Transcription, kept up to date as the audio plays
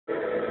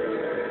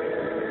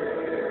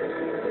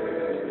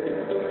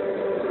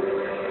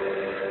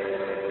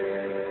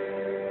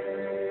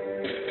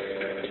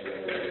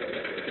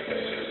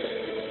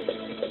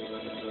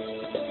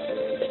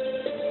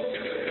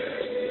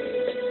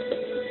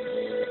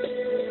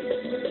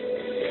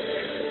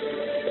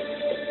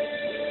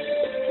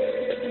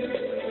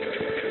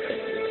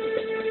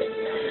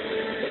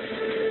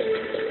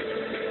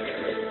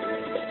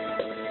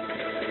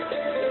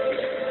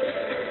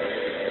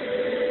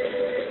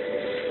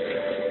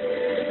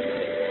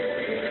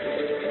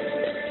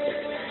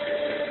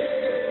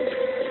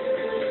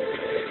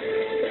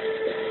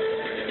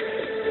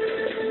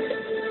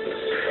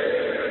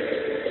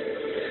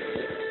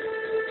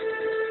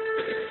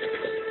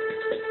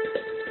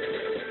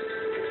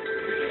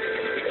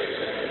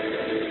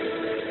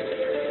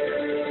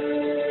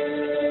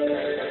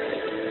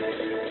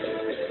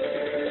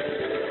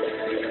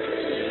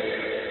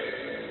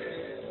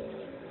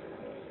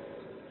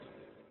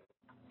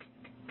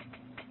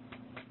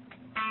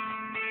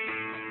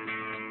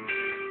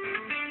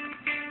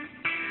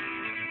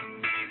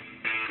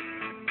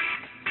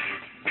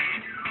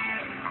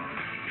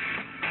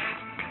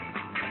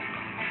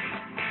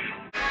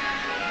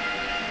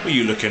What are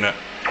you looking at?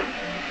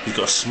 He's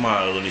got a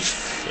smile on his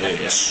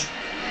face.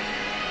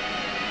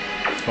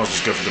 I'll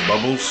just go for the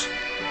bubbles.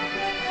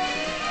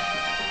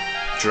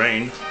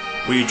 Drain?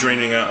 What are you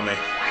draining out of me?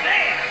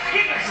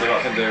 See what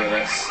I can do with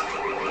this.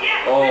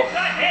 Oh.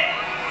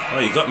 Oh,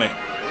 you got me.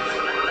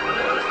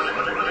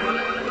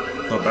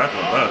 Not bad,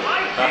 not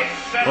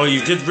bad. Oh,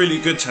 you did really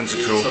good,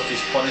 Tentacle. He took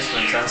his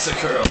punishment,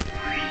 Tentacle.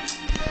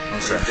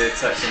 Okay. He did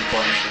take some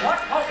punishment.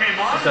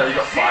 Okay, you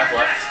got 5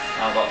 left.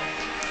 I've got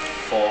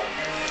 4.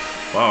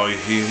 Wow,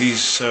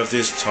 he's served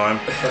his time.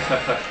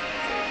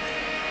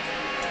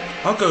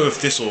 I'll go with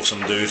this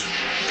awesome dude. The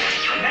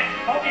next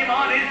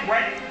Pokemon is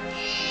ready.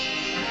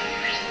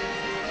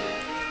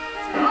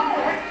 Oh,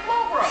 it's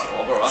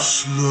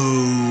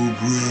Slowbro.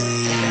 Slowbro.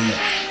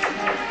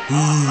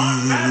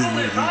 Battle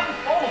is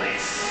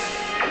unfolding.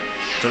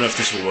 Don't know if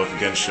this will work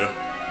against you.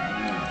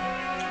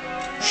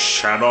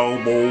 Shadow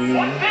Ball.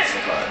 What's this?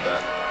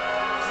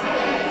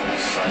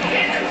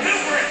 It's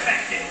super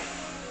effective.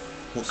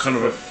 What kind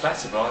of a...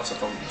 Effective, right? So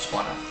don't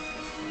spine out.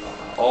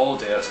 Oh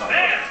dear, it's not good.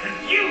 There's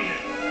confusion.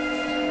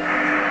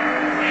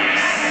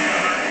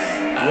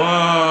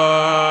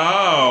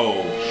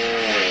 Wow!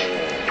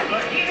 The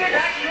heated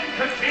action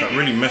continues. That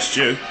really messed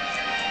you.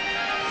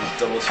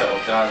 Double shot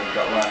of guy we've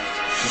got left.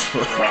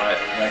 Right,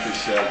 making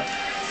sure.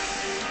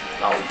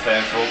 That was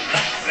painful.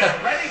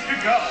 They're ready to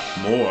go.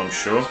 More, I'm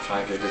sure. Try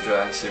and get a good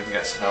drain, see if we can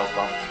get some health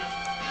back.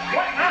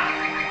 What now?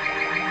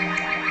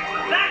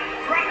 That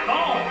struck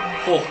home.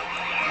 Oh,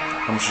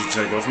 How much did you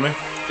take off me?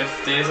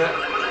 50 is it? Oh,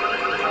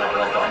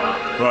 well done,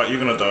 that. Right, you're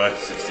gonna die.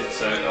 62.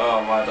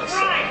 Oh my, that's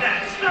Right,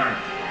 that start.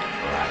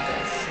 right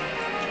then.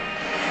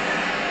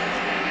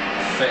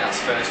 I think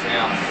that's finished me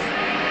off.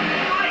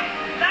 Right,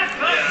 that's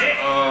the hit.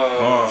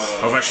 Oh,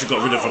 I've actually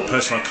got rid of a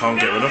person I can't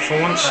get rid of for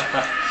once.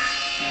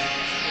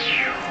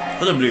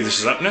 I don't believe this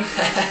is happening.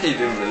 You're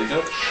doing really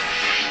good.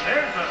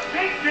 There's a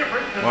big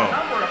difference in Wow. the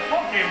number of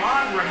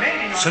Pokemon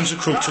remaining on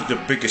Tentacle the took the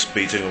biggest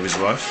beating of his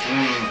life.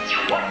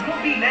 What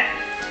will be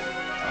next?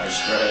 Nice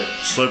great.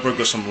 Slowbro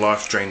got some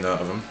life drained out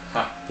of him.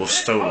 Or This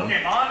stolen.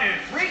 Pokemon is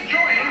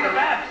rejoining the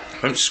battle.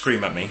 Don't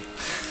scream at me.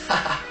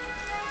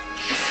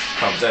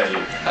 How dare you?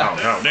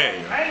 How dare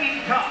you?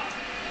 Hanging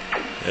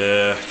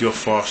tough. You're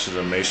faster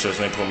than me, so there's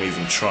no point me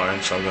even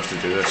trying, so I'm gonna have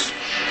to do this.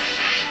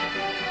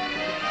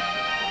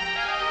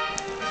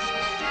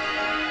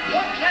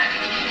 What's next?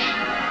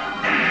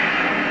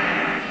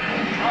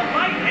 A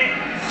light hit.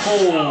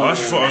 I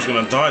actually thought I was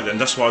gonna die then,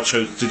 that's why I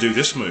chose to do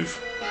this move.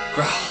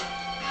 Growl.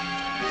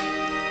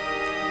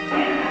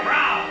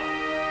 Growl.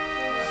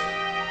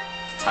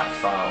 Attack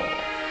foul.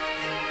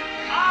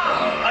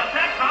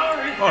 Attack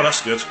power is Oh,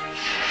 that's good.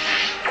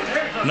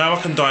 There's a Now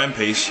I can die in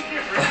peace.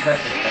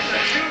 difference between the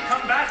two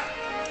combatants.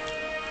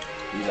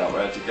 He's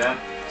outraged again.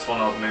 It's one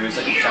of those moves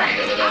that you can't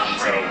get rid of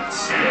until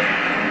it's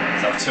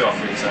have 2 or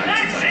 3 turns.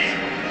 That's it.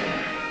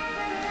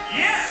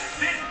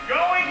 Yes, it's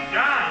going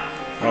down.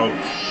 Oh.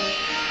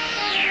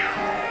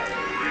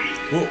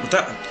 What was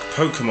that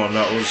Pokemon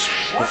that was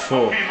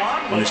before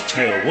on his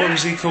tail? What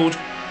was he called?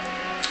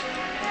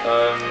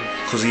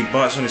 Because he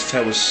bites on his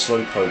tail with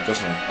Slowpoke,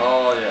 doesn't he?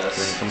 Oh Then he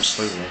yes. comes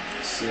Slowbro.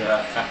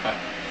 Yeah.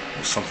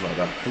 Or something like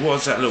that. What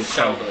was that little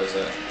Shelter is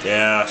it?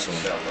 Yeah, that's the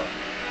one. Shelter.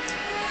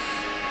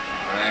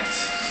 Right.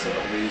 So the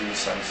leading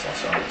sense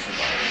that's how much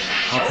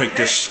about. I'll pick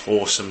this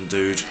awesome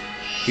dude.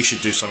 He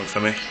should do something for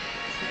me.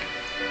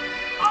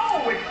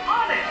 Oh, it's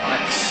on it.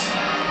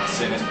 Nice.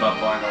 Seen his butt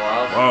boy in a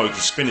while. Oh, he can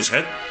spin his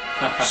head.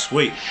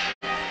 Sweet.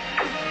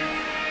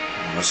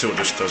 Let's see what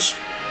this does.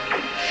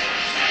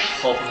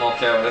 Hope I'm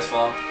okay with this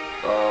one.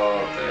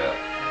 Oh dear.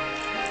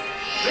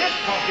 This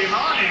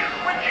Pokemon is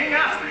switching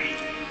out.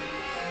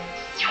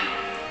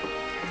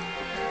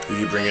 Who are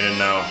you bringing in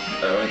now?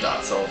 Oh,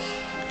 that's all.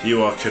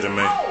 You are kidding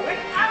me. Oh,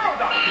 it's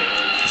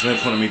Aerodactyl. There's no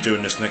point in me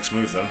doing this next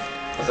move then.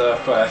 There's an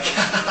earthquake.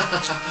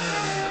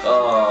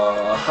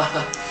 Oh.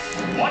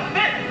 What's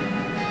this?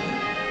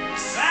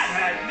 That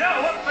had no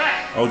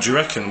effect. Oh, do you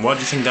reckon? Why do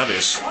you think that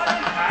is? What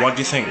impact Why do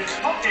you think? will this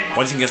Pokemon Why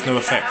do you think there's no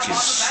effect? have on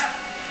He's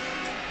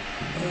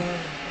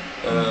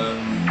the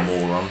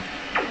moron.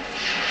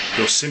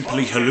 You're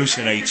simply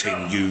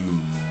hallucinating,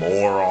 you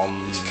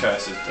morons.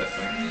 Curse is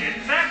different. battle? It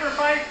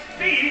sacrificed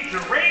speed to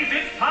raise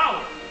its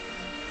power.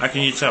 How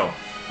can you tell?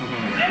 There's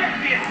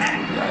the attack.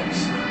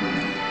 Yikes.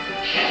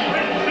 It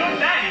withstood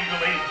that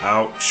easily.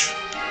 Ouch.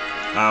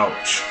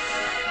 Ouch.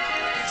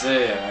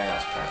 Dear me,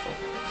 that's painful.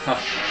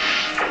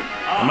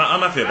 I'm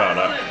happy about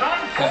that.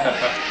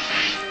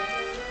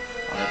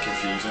 I'm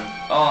confusing.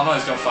 Oh no,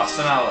 he's gone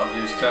faster now that I've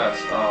used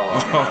curse. Oh,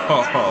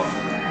 oh, no.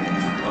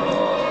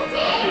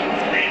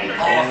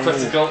 Oh,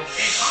 critical. It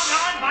hung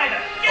on by the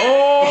skin.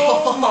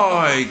 Oh my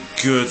I think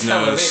it's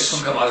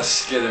goodness. come by the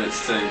skin of its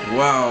teeth.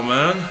 Wow,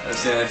 man. I've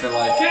seen anything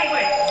like it.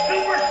 Wait,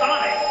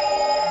 supersonic.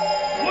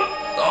 Whoop.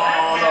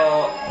 Oh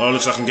no. Oh,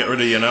 looks like I can get rid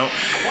of you now.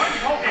 One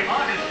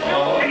Pokemon is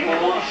still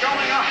capable of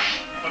showing up,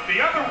 but the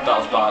other one That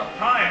was bad.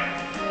 tired.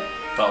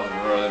 That was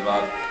really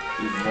bad.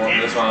 Even more than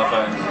this one, I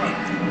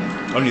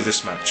think. Only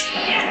this match.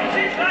 Yes,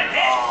 it's a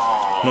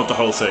hit. Not the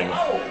whole thing.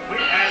 Oh, it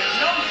has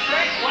no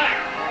strength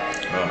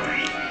left. Oh.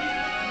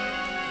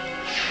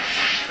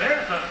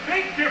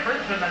 big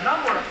difference in the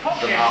number of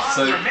have Pokemon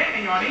to.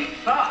 remaining on each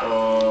side.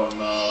 Oh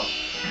no.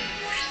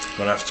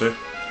 Gonna have to.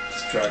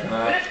 It's dragging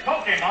out. This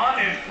Pokemon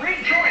is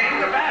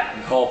rejoining the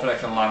battle. I'm hoping I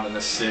can land in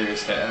this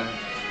serious hitting.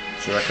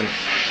 Do you reckon?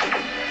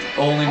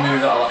 Only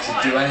move that'll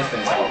actually do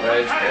anything is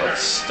outrage, but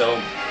it's still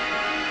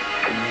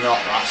not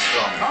that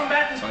strong.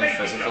 Combat It's and only a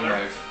face each physical other.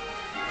 move.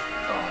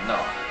 Oh no.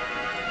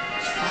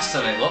 It's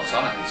faster than it looks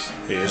on it.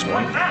 He is,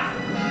 What man. now?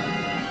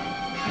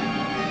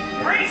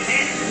 Great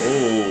hit.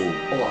 Oh.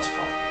 Oh, that's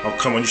pop. Oh,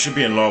 come on, you should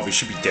be in lava, you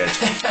should be dead.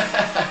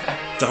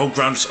 The whole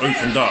ground just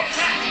opened up.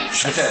 You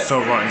should have fell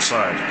right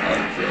inside.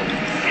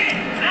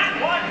 That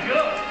was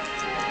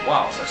good.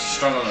 Wow, it's actually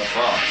stronger than I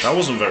thought. That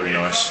wasn't very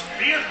nice.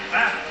 Fierce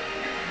battle.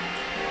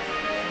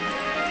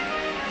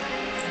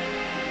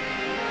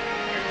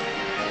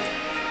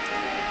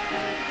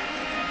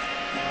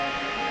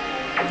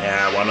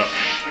 Yeah, why not?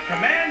 The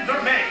commands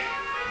are made.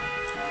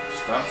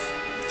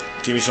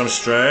 Stuff. Give me some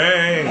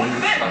strength. What's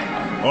this?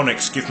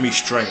 Onyx, give me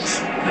strength.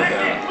 That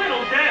did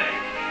little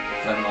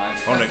damage. Never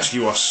mind. Onyx,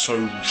 you are so...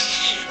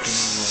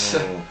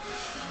 Oh.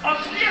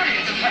 A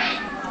furious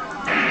attack.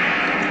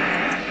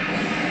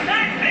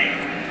 That's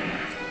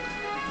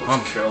it.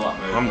 Looks cool, that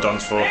move. I'm done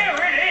for. There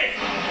it is.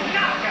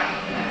 Knockout.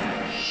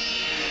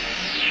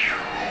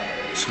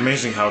 It's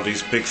amazing how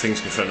these big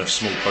things can fit in a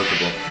small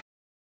Pokeball.